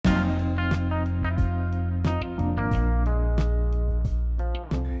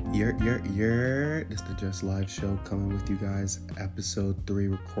It's the Just Live show coming with you guys. Episode 3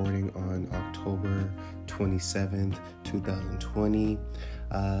 recording on October 27th, 2020.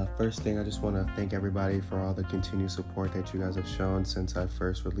 First thing, I just want to thank everybody for all the continued support that you guys have shown since I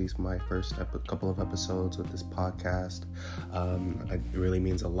first released my first couple of episodes with this podcast. It really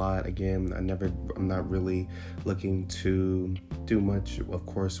means a lot. Again, I'm not really looking to do much, of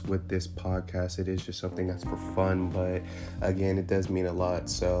course, with this podcast. It is just something that's for fun, but again, it does mean a lot.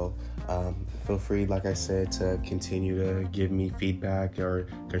 So feel free, like I said, to continue to give me feedback or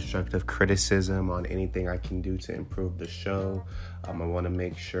constructive criticism on anything I can do to improve the show. I want to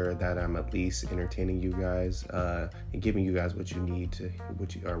make sure that I'm at least entertaining you guys and giving you guys what you need to,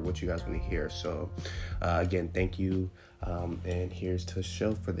 what you guys want to hear. So again, thank you. And here's the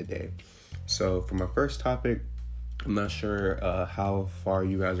show for the day. So for my first topic, I'm not sure how far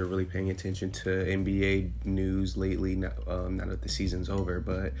you guys are really paying attention to NBA news lately, now that the season's over,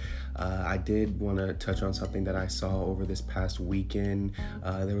 but I did want to touch on something that I saw over this past weekend.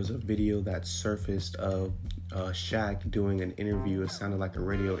 There was a video that surfaced of Shaq doing an interview. It sounded like a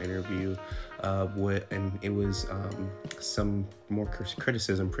radio interview, and it was some more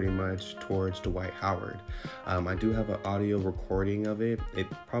criticism pretty much towards Dwight Howard. I do have an audio recording of it. It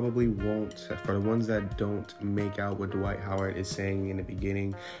probably won't, for the ones that don't make out what Dwight Howard is saying in the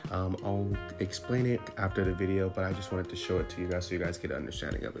beginning, I'll explain it after the video, but I just wanted to show it to you guys so you guys get an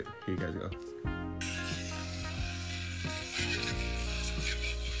understanding of it. Here you guys go.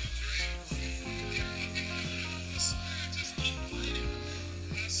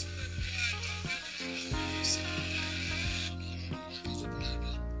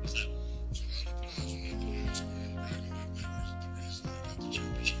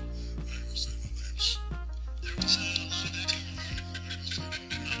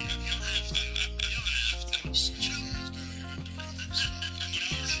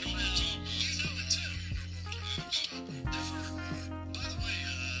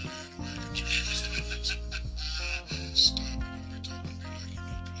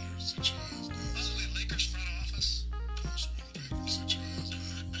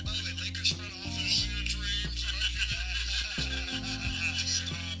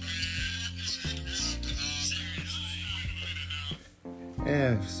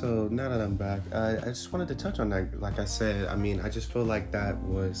 Yeah, so now that I'm back, I just wanted to touch on that. Like I said, I just feel like that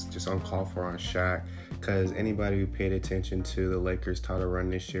was just uncalled for on Shaq, because anybody who paid attention to the Lakers title run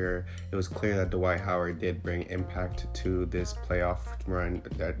this year, it was clear that Dwight Howard did bring impact to this playoff run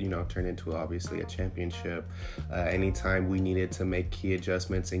that, turned into obviously a championship. Anytime we needed to make key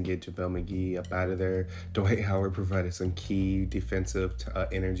adjustments and get JaVale McGee up out of there, Dwight Howard provided some key defensive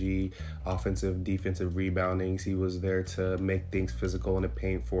energy, offensive, defensive reboundings. He was there to make things physical in the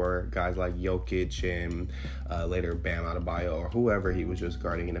paint for guys like Jokic and later Bam Adebayo or whoever he was just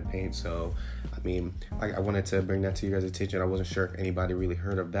guarding in the paint. So, I wanted to bring that to you guys' attention. I wasn't sure if anybody really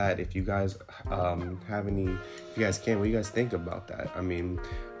heard of that. If you guys have any, if you guys can, what do you guys think about that?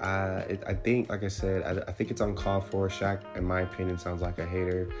 I think, like I said, I think it's uncalled for. Shaq, in my opinion, sounds like a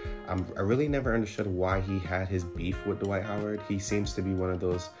hater. I really never understood why he had his beef with Dwight Howard. He seems to be one of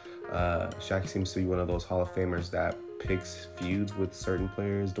those, Shaq seems to be one of those Hall of Famers that picks feuds with certain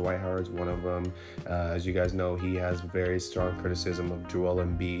players. Dwight Howard's one of them. As you guys know, he has very strong criticism of Joel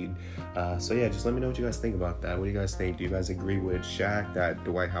Embiid. So yeah, just let me know what you guys think about that. What do you guys think? Do you guys agree with Shaq that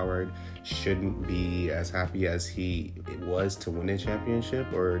Dwight Howard shouldn't be as happy as he was to win a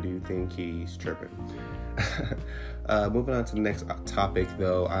championship, or do you think he's tripping? Moving on to the next topic,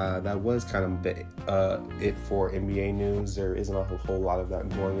 though, that was kind of it for NBA news. There isn't a whole lot of that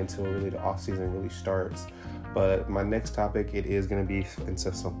going until really the offseason really starts. But my next topic, it is going to be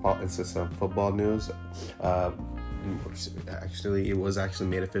into some football news. Actually, it was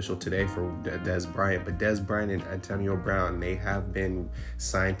made official today for Dez Bryant. But Dez Bryant and Antonio Brown, they have been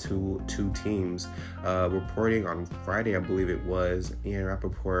signed to two teams. Reporting on Friday, I believe it was, Ian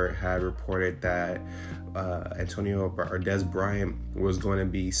Rappaport had reported that Dez Bryant was going to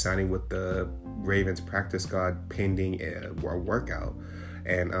be signing with the Ravens practice squad pending a workout.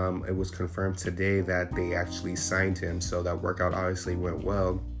 And it was confirmed today that they actually signed him. So that workout obviously went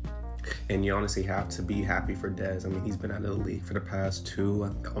well. And you honestly have to be happy for Dez. He's been out of the league for the past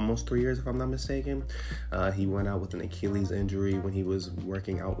almost 3 years, if I'm not mistaken. He went out with an Achilles injury when he was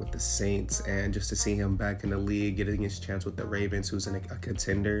working out with the Saints. And just to see him back in the league, getting his chance with the Ravens, who's a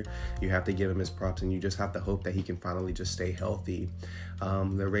contender, you have to give him his props. And you just have to hope that he can finally just stay healthy.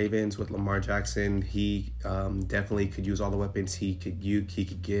 The Ravens with Lamar Jackson, he definitely could use all the weapons he could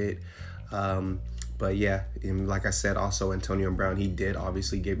get. But yeah, and like I said, also Antonio Brown, he did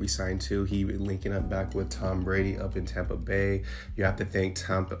obviously get re-signed too. He linking up back with Tom Brady up in Tampa Bay. You have to think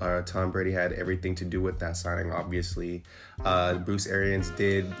Tom Brady had everything to do with that signing, obviously. Bruce Arians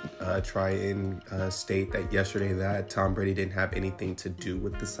did try and state that yesterday that Tom Brady didn't have anything to do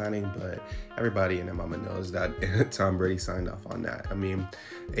with the signing, but everybody in their mama knows that Tom Brady signed off on that. I mean,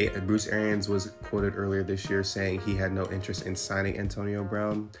 Bruce Arians was quoted earlier this year saying he had no interest in signing Antonio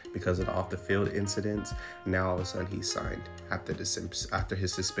Brown because of the off-the-field incident. Now all of a sudden he's signed after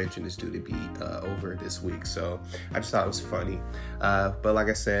his suspension is due to be over this week. So I just thought it was funny. But like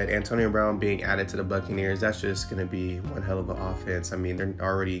I said, Antonio Brown being added to the Buccaneers, that's just going to be one hell of an offense. I mean, they're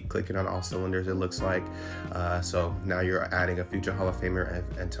already clicking on all cylinders, it looks like. So now you're adding a future Hall of Famer,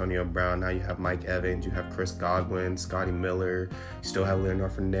 Antonio Brown. Now you have Mike Evans, you have Chris Godwin, Scotty Miller, you still have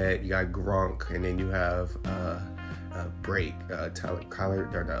Leonard Fournette, you got Gronk, and then you have Bray,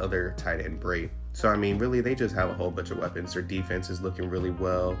 Kyler, or the other tight end, Bray. So, I mean, really, they just have a whole bunch of weapons. Their defense is looking really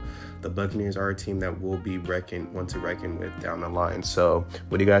well. The Buccaneers are a team that will be one to reckon with down the line. So,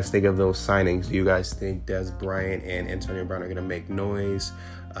 what do you guys think of those signings? Do you guys think Dez Bryant and Antonio Brown are going to make noise?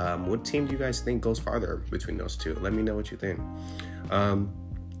 What team do you guys think goes farther between those two? Let me know what you think.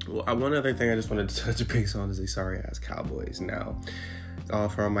 One other thing I just wanted to touch base on is the sorry-ass Cowboys. Now,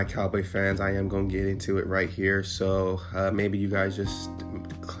 for all my Cowboy fans, I am going to get into it right here. So maybe you guys just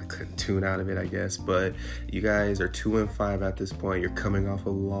tune out of it, I guess. But you guys are 2-5 at this point. You're coming off a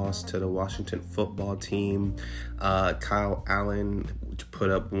loss to the Washington football team. Kyle Allen put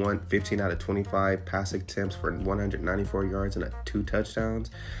up 15 out of 25 pass attempts for 194 yards and 2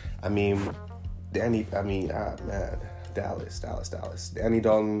 touchdowns. I mean, Dallas. Danny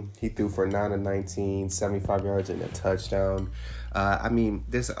Dalton, he threw for 9 of 19, 75 yards and a touchdown. I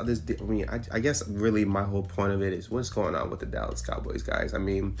guess really my whole point of it is what's going on with the Dallas Cowboys, guys. I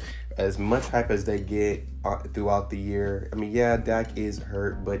mean, as much hype as they get throughout the year, I mean, yeah, Dak is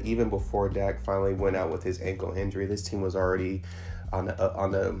hurt, but even before Dak finally went out with his ankle injury, this team was already on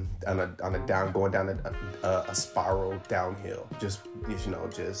a down, going down a spiral downhill. Just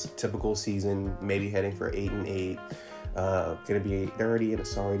typical season, maybe heading for 8-8. They're already in a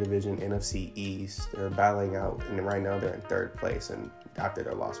sorry division, NFC East. They're battling out, and right now they're in 3rd place, and after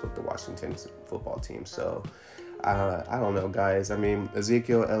their loss with the Washington football team. So I don't know, guys. I mean,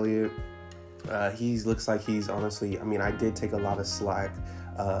 Ezekiel Elliott, he looks like he's honestly, I mean, I did take a lot of slack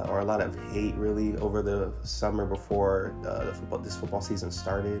or a lot of hate really over the summer before this football season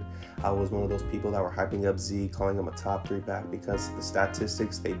started. I was one of those people that were hyping up Zeke, calling him a top 3 back because the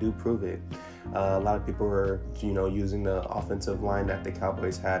statistics, they do prove it. A lot of people were, using the offensive line that the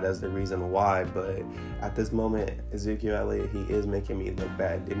Cowboys had as the reason why, but at this moment, Ezekiel Elliott, he is making me look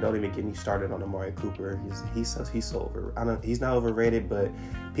bad. And don't even get me started on Amari Cooper. He's so over. He's not overrated, but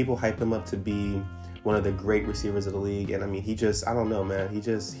people hype him up to be one of the great receivers of the league. And I mean, I don't know, man. He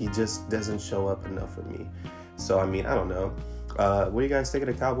just doesn't show up enough for me. So, I mean, I don't know. What do you guys think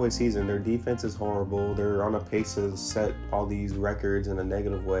of the Cowboys season? Their defense is horrible. They're on a pace to set all these records in a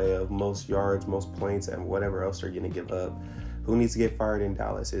negative way of most yards, most points, and whatever else they're going to give up. Who needs to get fired in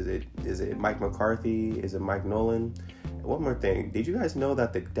Dallas? Is it Mike McCarthy? Is it Mike Nolan? One more thing. Did you guys know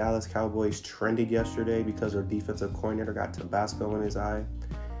that the Dallas Cowboys trended yesterday because their defensive coordinator got Tabasco in his eye?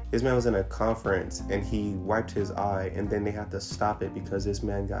 This man was in a conference and he wiped his eye, and then they had to stop it because this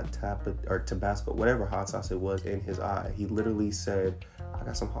man got Tabasco, whatever hot sauce it was, in his eye. He literally said, "I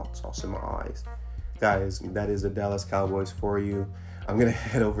got some hot sauce in my eyes." Guys, that is the Dallas Cowboys for you. I'm going to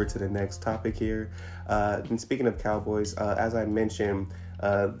head over to the next topic here. And speaking of Cowboys, as I mentioned,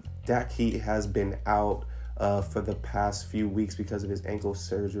 Dak has been out for the past few weeks because of his ankle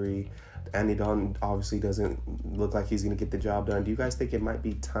surgery. Andy Dalton obviously doesn't look like he's going to get the job done. Do you guys think it might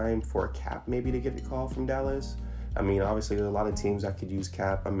be time for Cap maybe to get a call from Dallas? I mean, obviously there's a lot of teams that could use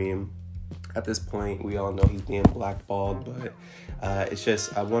Cap. I mean, at this point, we all know he's being blackballed, but it's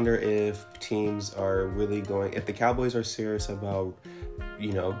just, I wonder if teams are really if the Cowboys are serious about,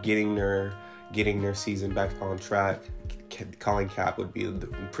 getting their season back on track, calling Cap would be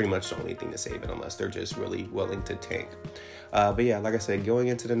pretty much the only thing to save it, unless they're just really willing to tank. But yeah, like I said, going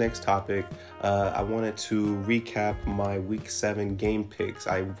into the next topic, I wanted to recap my Week 7 game picks.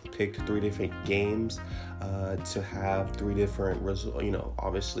 I picked 3 different games to have 3 different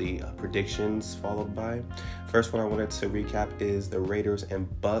obviously predictions followed by. First one I wanted to recap is the Raiders and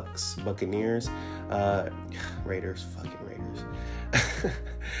Buccaneers. Raiders.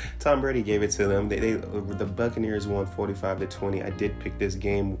 Tom Brady gave it to them. The Buccaneers won 45-20. I did pick this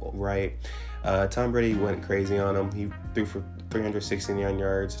game right. Tom Brady went crazy on him. He threw for 369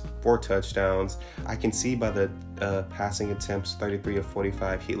 yards, 4 touchdowns. I can see by the passing attempts, 33 of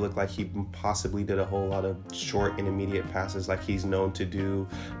 45, he looked like he possibly did a whole lot of short intermediate passes like he's known to do,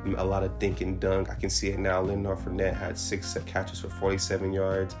 a lot of dink and dunk. I can see it now. Leonard Fournette had 6 catches for 47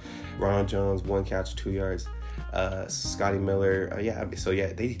 yards. Ronald Jones, 1 catch, 2 yards. Scotty Miller,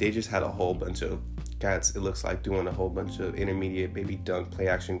 they just had a whole bunch of cats, it looks like, doing a whole bunch of intermediate baby dunk play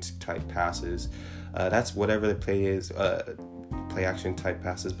action type passes. That's whatever the play is, play action type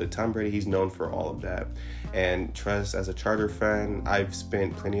passes, but Tom Brady, he's known for all of that. And trust, as a Charger fan, I've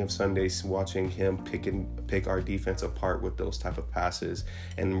spent plenty of Sundays watching him pick our defense apart with those type of passes,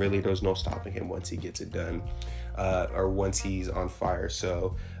 and really there's no stopping him once he gets it done, or once he's on fire.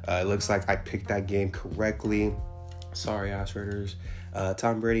 So it looks like I picked that game correctly. Sorry, Ash Raiders.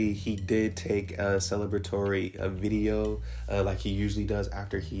 Tom Brady, he did take a celebratory video like he usually does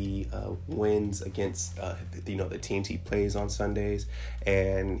after he wins against the teams he plays on Sundays,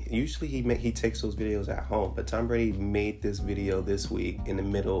 and usually he takes those videos at home. But Tom Brady made this video this week in the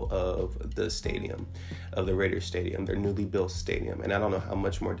middle of the stadium, of the Raiders stadium, their newly built stadium, and I don't know how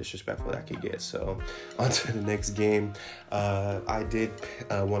much more disrespectful that could get. So on to the next game. I did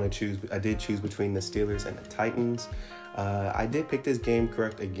choose between the Steelers and the Titans. I did pick this game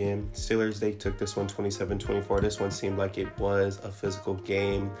correct again. Steelers, they took this one 27-24. This one seemed like it was a physical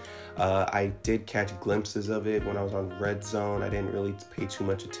game. I did catch glimpses of it when I was on Red Zone. I didn't really pay too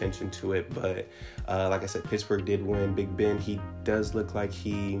much attention to it, but like I said, Pittsburgh did win. Big Ben, he does look like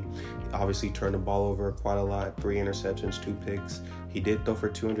he obviously turned the ball over quite a lot. 3 interceptions, 2 picks. He did throw for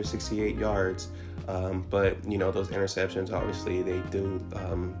 268 yards. But those interceptions, obviously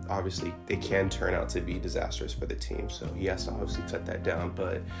they can turn out to be disastrous for the team. So he has to obviously cut that down.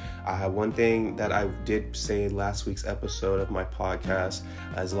 But one thing that I did say last week's episode of my podcast,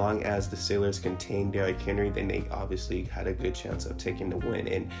 as long as the Steelers contained Derrick Henry, then they obviously had a good chance of taking the win.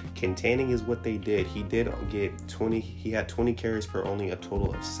 And containing is what they did. He did get 20. He had 20 carries for only a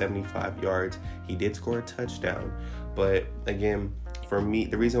total of 75 yards. He did score a touchdown. But again, for me,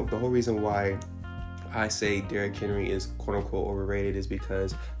 the whole reason why I say Derrick Henry is quote-unquote overrated is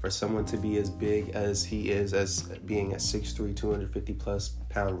because for someone to be as big as he is, as being a 6'3", 250-plus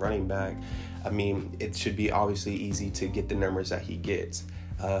pound running back, I mean, it should be obviously easy to get the numbers that he gets.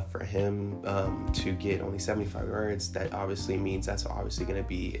 For him to get only 75 yards, that obviously means that's obviously going to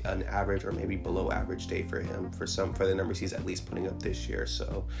be an average or maybe below average day for him for the numbers he's at least putting up this year.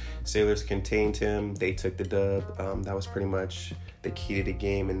 So Steelers contained him. They took the dub. That was pretty much the key to the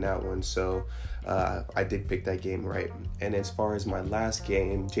game in that one. So I did pick that game right. And as far as my last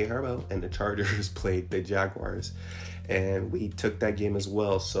game, Jay Harbaugh and the Chargers played the Jaguars, and we took that game as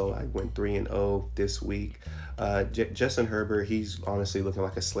well. So I went 3-0 this week. Justin Herbert, he's honestly looking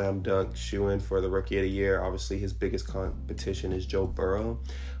like a slam dunk shoe-in for the Rookie of the Year. Obviously, his biggest competition is Joe Burrow.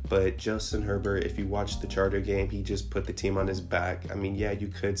 But Justin Herbert, if you watch the Charger game, he just put the team on his back. I mean, yeah, you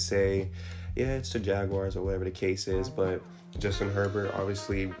could say, yeah, it's the Jaguars or whatever the case is, but Justin Herbert,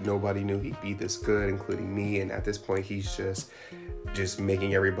 obviously, nobody knew he'd be this good, including me. And at this point, he's just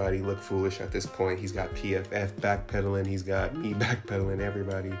making everybody look foolish at this point. He's got PFF backpedaling. He's got me backpedaling,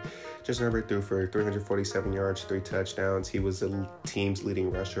 everybody. Justin Herbert threw for 347 yards, 3 touchdowns. He was the team's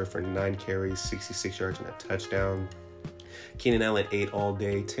leading rusher for 9 carries, 66 yards, and a touchdown. Keenan Allen ate all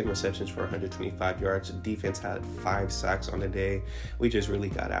day, 10 receptions for 125 yards. The defense had 5 sacks on the day. We just really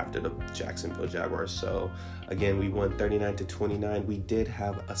got after the Jacksonville Jaguars. So, again, we won 39-29. We did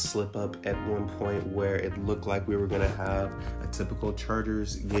have a slip-up at one point where it looked like we were going to have a typical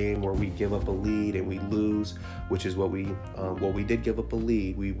Chargers game where we give up a lead and we lose, which is what we did give up a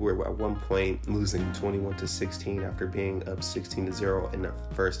lead. We were at one point losing 21-16 after being up 16-0 in the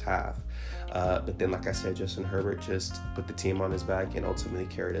first half. But then, like I said, Justin Herbert just put the team on his back and ultimately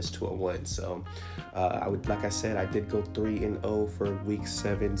carried us to a win. So, like I said, I did go 3-0 for Week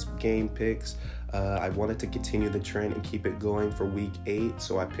 7's game picks. I wanted to continue the trend and keep it going for Week 8,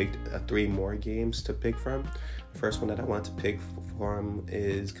 so I picked 3 more games to pick from. The first one that I wanted to pick from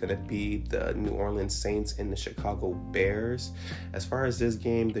is going to be the New Orleans Saints and the Chicago Bears. As far as this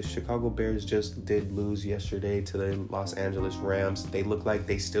game, the Chicago Bears just did lose yesterday to the Los Angeles Rams. They look like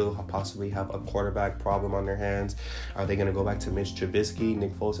they still possibly have a quarterback problem on their hands. Are they going to go back to Mitch Trubisky?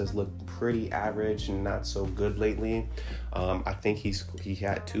 Nick Foles has looked pretty average and not so good lately. I think he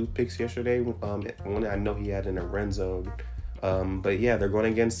had 2 picks yesterday. One I know he had in a red zone But yeah, they're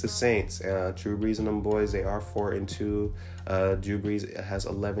going against the Saints. Drew Brees and them boys, they are 4-2. Drew Brees has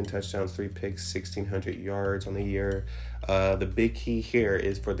 11 touchdowns, 3 picks, 1,600 yards on the year. The big key here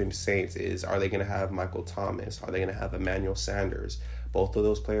is for them Saints is, are they going to have Michael Thomas? Are they going to have Emmanuel Sanders? Both of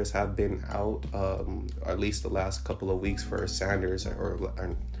those players have been out, or at least the last couple of weeks for Sanders, or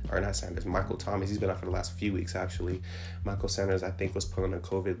not Sanders, Michael Thomas. He's been out for the last few weeks, actually. Michael Sanders, I think, was put on a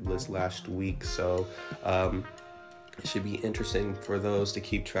COVID list last week. So it should be interesting for those to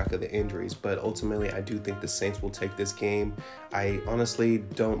keep track of the injuries. But ultimately, I do think the Saints will take this game. I honestly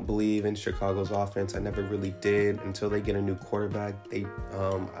don't believe in Chicago's offense. I never really did until they get a new quarterback. I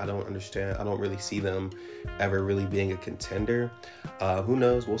don't understand. I don't really see them ever really being a contender. Who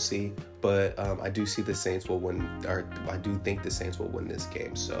knows? We'll see. But I do see the Saints will win, or I do think the Saints will win this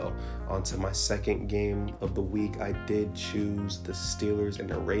game. So on to my second game of the week. I did choose the Steelers and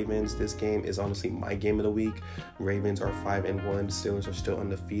the Ravens. This game is honestly my game of the week. Ravens are 5-1. Steelers are still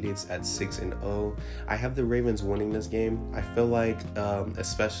undefeated at 6-0. I have the Ravens winning this game. I feel like,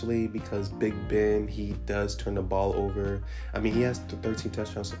 especially because Big Ben, he does turn the ball over. I mean, he has 13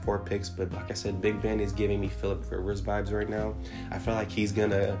 touchdowns to 4 picks, but like I said, Big Ben is giving me Phillip Rivers vibes right now. I feel like he's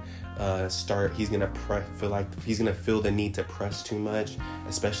gonna feel the need to press too much,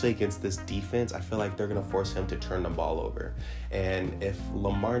 especially against this defense. I feel like they're gonna force him to turn the ball over. And if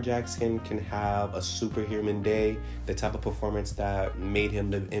Lamar Jackson can have a superhuman day, the type of performance that made him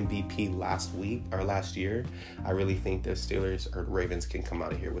the MVP last year, I really think the Steelers or Ravens can come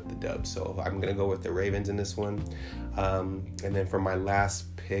out of here with the dub. So I'm gonna go with the Ravens in this one. And then for my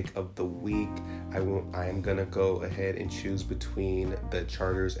last pick of the week, I am gonna go ahead and choose between the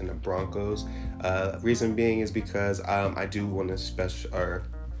Chargers and the Broncos. Reason being is because I do want to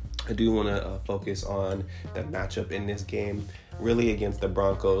focus on the matchup in this game. Really, against the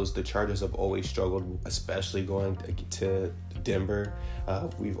Broncos, the Chargers have always struggled, especially going to Denver.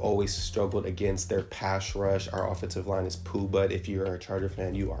 We've always struggled against their pass rush. Our offensive line is poo, but if you're a Charger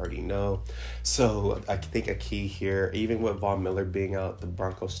fan, you already know. So I think a key here, even with Von Miller being out, the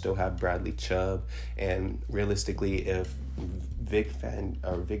Broncos still have Bradley Chubb. And realistically, if Vic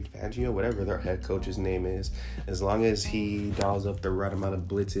Fangio, whatever their head coach's name is, as long as he dials up the right amount of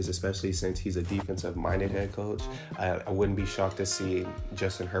blitzes, especially since he's a defensive-minded head coach, I wouldn't be shocked to see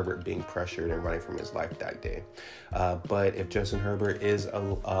Justin Herbert being pressured and running from his life that day. But if Justin Herbert is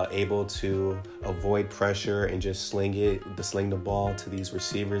able to avoid pressure and just sling the ball to these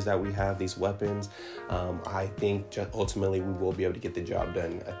receivers that we have, these weapons, I think ultimately we will be able to get the job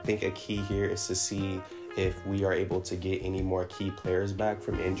done. I think a key here is to see if we are able to get any more key players back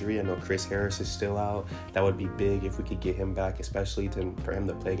from injury. I know Chris Harris is still out. That would be big if we could get him back, especially for him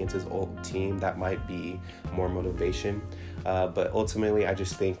to play against his old team. That might be more motivation. But ultimately, I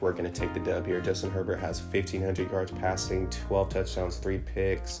just think we're going to take the dub here. Justin Herbert has 1,500 yards passing, 12 touchdowns, 3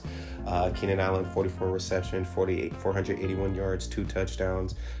 picks. Keenan Allen, 44 reception, 481 yards, 2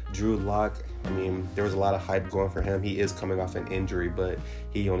 touchdowns. Drew Lock, I mean, there was a lot of hype going for him. He is coming off an injury, but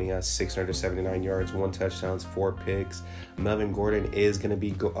he only has 679 yards, 1 touchdown, 4 picks. Melvin Gordon is going to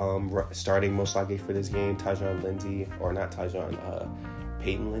be starting most likely for this game. Peyton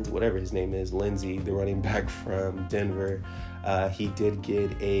Lindsey, whatever his name is, Lindsey, the running back from Denver. He did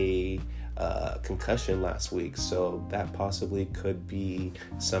get a concussion last week, so that possibly could be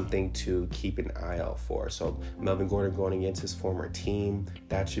something to keep an eye out for. So Melvin Gordon going against his former team,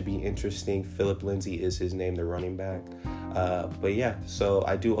 that should be interesting. Phillip Lindsay is his name, the running back. But yeah, so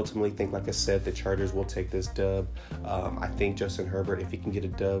I do ultimately think, like I said, the Chargers will take this dub. I think Justin Herbert, if he can get a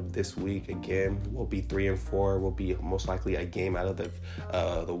dub this week, again, will be 3-4. Will be most likely a game out of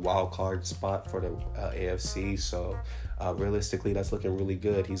the wild card spot for the AFC. So realistically, that's looking really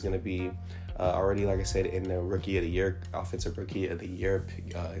good. He's going to be already, like I said, in the offensive rookie of the year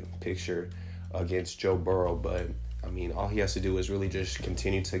picture against Joe Burrow. But I mean, all he has to do is really just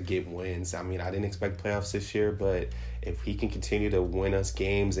continue to get wins. I mean, I didn't expect playoffs this year, but if he can continue to win us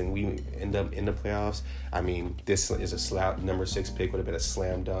games and we end up in the playoffs, I mean, this is a slap. Number 6 pick would have been a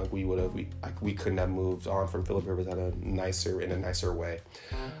slam dunk. We couldn't have moved on from Phillip Rivers in a nicer way.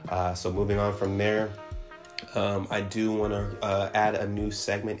 So moving on from there. I do want to add a new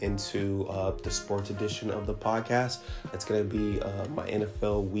segment into the sports edition of the podcast. It's going to be my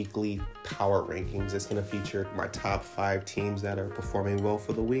NFL weekly power rankings. It's going to feature my top 5 teams that are performing well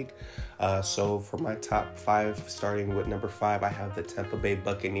for the week. So for my top 5, starting with number 5, I have the Tampa Bay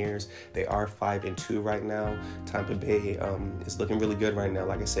Buccaneers. They are 5-2 right now. Tampa Bay is looking really good right now.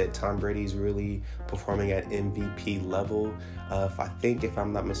 Like I said, Tom Brady's really performing at MVP level. If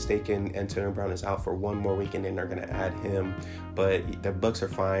I'm not mistaken, Antonio Brown is out for one more week in second and are going to add him. But the Bucks are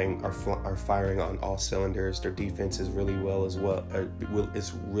firing on all cylinders. Their defense is really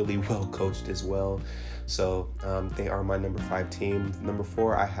is really well coached as well. So they are my number 5 team. Number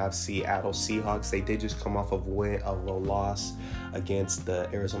 4, I have Seattle Seahawks. They did just come off of a loss against the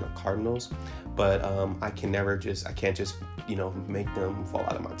Arizona Cardinals, but I can't just make them fall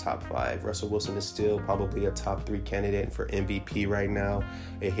out of my top 5. Russell Wilson is still probably a top 3 candidate for MVP right now.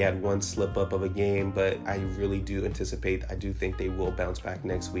 He had one slip up of a game, but I really do think they will bounce back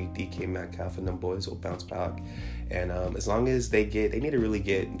next week. DK Metcalf and them boys will bounce back. And as long as they need to really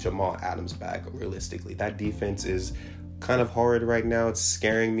get Jamal Adams back, realistically. That defense is kind of horrid right now. It's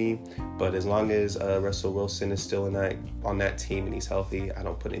scaring me. But as long as Russell Wilson is still on that team and he's healthy, I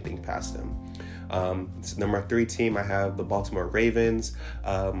don't put anything past him. Number 3 team, I have the Baltimore Ravens.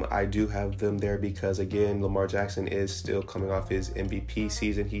 I do have them there because, again, Lamar Jackson is still coming off his MVP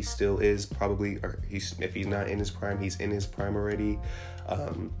season. He still is if he's not in his prime, he's in his prime already.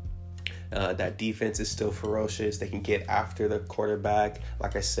 That defense is still ferocious. They can get after the quarterback.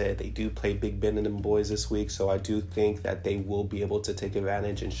 Like I said, they do play Big Ben and them boys this week, so I do think that they will be able to take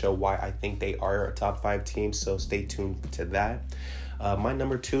advantage and show why I think they are a top 5 team, so stay tuned to that. My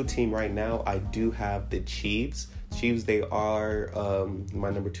number 2 team right now, I do have the Chiefs. Chiefs, they are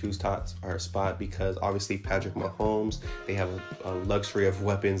my number 2 spot because obviously Patrick Mahomes, they have a luxury of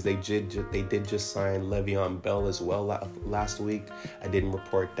weapons. They did just sign Le'Veon Bell as well last week. I didn't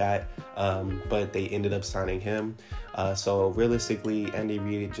report that, but they ended up signing him. So realistically, Andy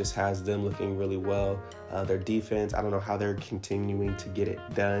Reid just has them looking really well. Their defense, I don't know how they're continuing to get it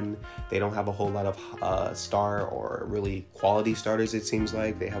done. They don't have a whole lot of star or really quality starters, it seems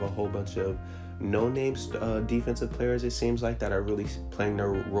like. They have a whole bunch of no-name defensive players, it seems like, that are really playing their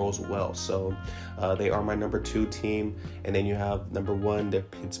roles well. So they are my number 2 team. And then you have number 1, the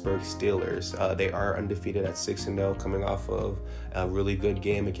Pittsburgh Steelers. They are undefeated at 6-0, coming off of a really good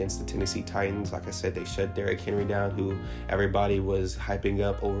game against the Tennessee Titans. Like I said, they shut Derrick Henry down, who everybody was hyping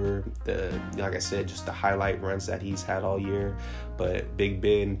up over just the highlight runs that he's had all year. But Big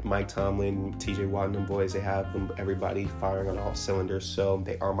Ben, Mike Tomlin, TJ Watt and them boys, they have everybody firing on all cylinders. So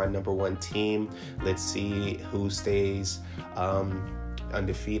they are my number 1 team. Let's see who stays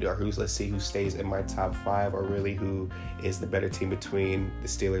undefeated, or let's see who stays in my top 5, or really who is the better team between the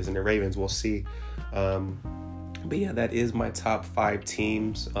Steelers and the Ravens. We'll see. But yeah, that is my top 5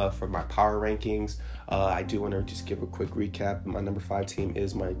 teams for my power rankings. I do want to just give a quick recap. My number 5 team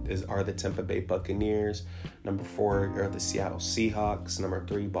are the Tampa Bay Buccaneers. Number 4 are the Seattle Seahawks. Number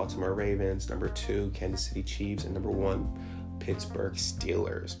 3, Baltimore Ravens. Number 2, Kansas City Chiefs. And number 1, Pittsburgh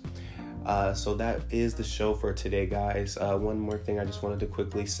Steelers. So that is the show for today, guys. One more thing I just wanted to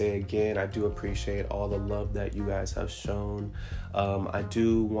quickly say again, I do appreciate all the love that you guys have shown. I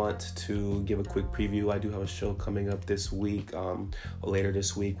do want to give a quick preview. I do have a show coming up this week, later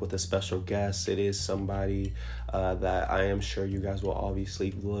this week, with a special guest. It is somebody that I am sure you guys will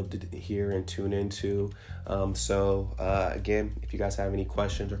obviously love to hear and tune into. Again, if you guys have any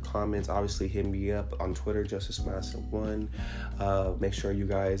questions or comments, obviously hit me up on Twitter, JusticeMassive1. Make sure you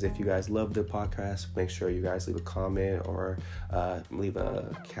guys, if you guys love the podcast, make sure you guys leave a comment or leave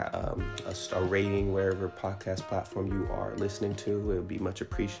a rating wherever podcast platform you are listening to. It would be much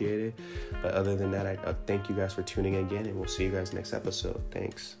appreciated. But other than that, I thank you guys for tuning in again, and we'll see you guys next episode.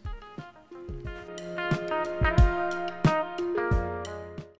 Thanks.